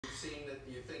seem that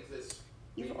you think this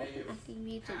You've often asking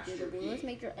me to do the Bluest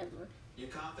Major Ever. You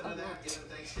confident of that given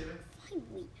Thanksgiving?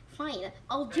 Finally, fine,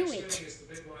 I'll do it. Thanksgiving is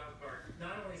the big wild card.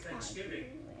 Not only Thanksgiving,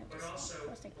 but also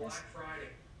Black Friday.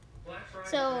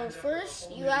 So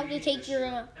first, you have to take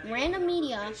your random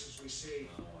media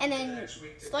and then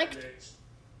select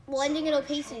blending and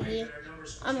opacity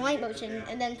on light motion,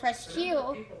 and then press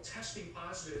Q,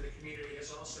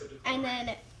 and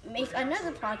then make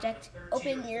another project,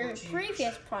 open your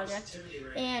previous project,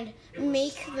 and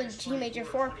make the G major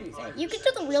 4 preset. You can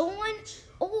do the real one,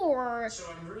 or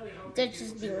that's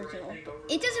just the original.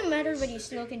 It doesn't matter, but you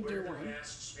still can do one.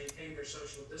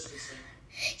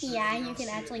 Yeah, you can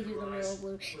actually do the real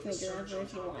Bluest Major Ever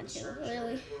if you want to.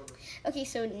 Really? Okay,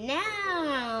 so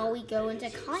now we go into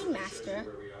KindMaster.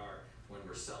 When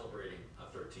we're celebrating a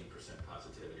 13%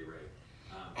 positivity rate.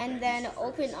 And then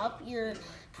open up your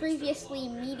previously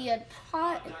media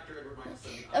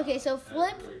Okay, so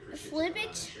flip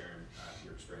it,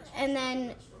 and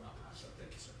then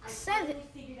 7.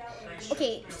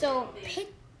 Okay, so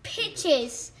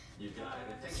pitches.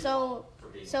 So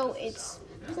it's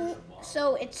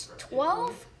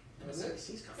 12,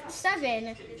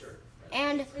 7,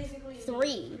 and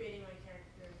 3.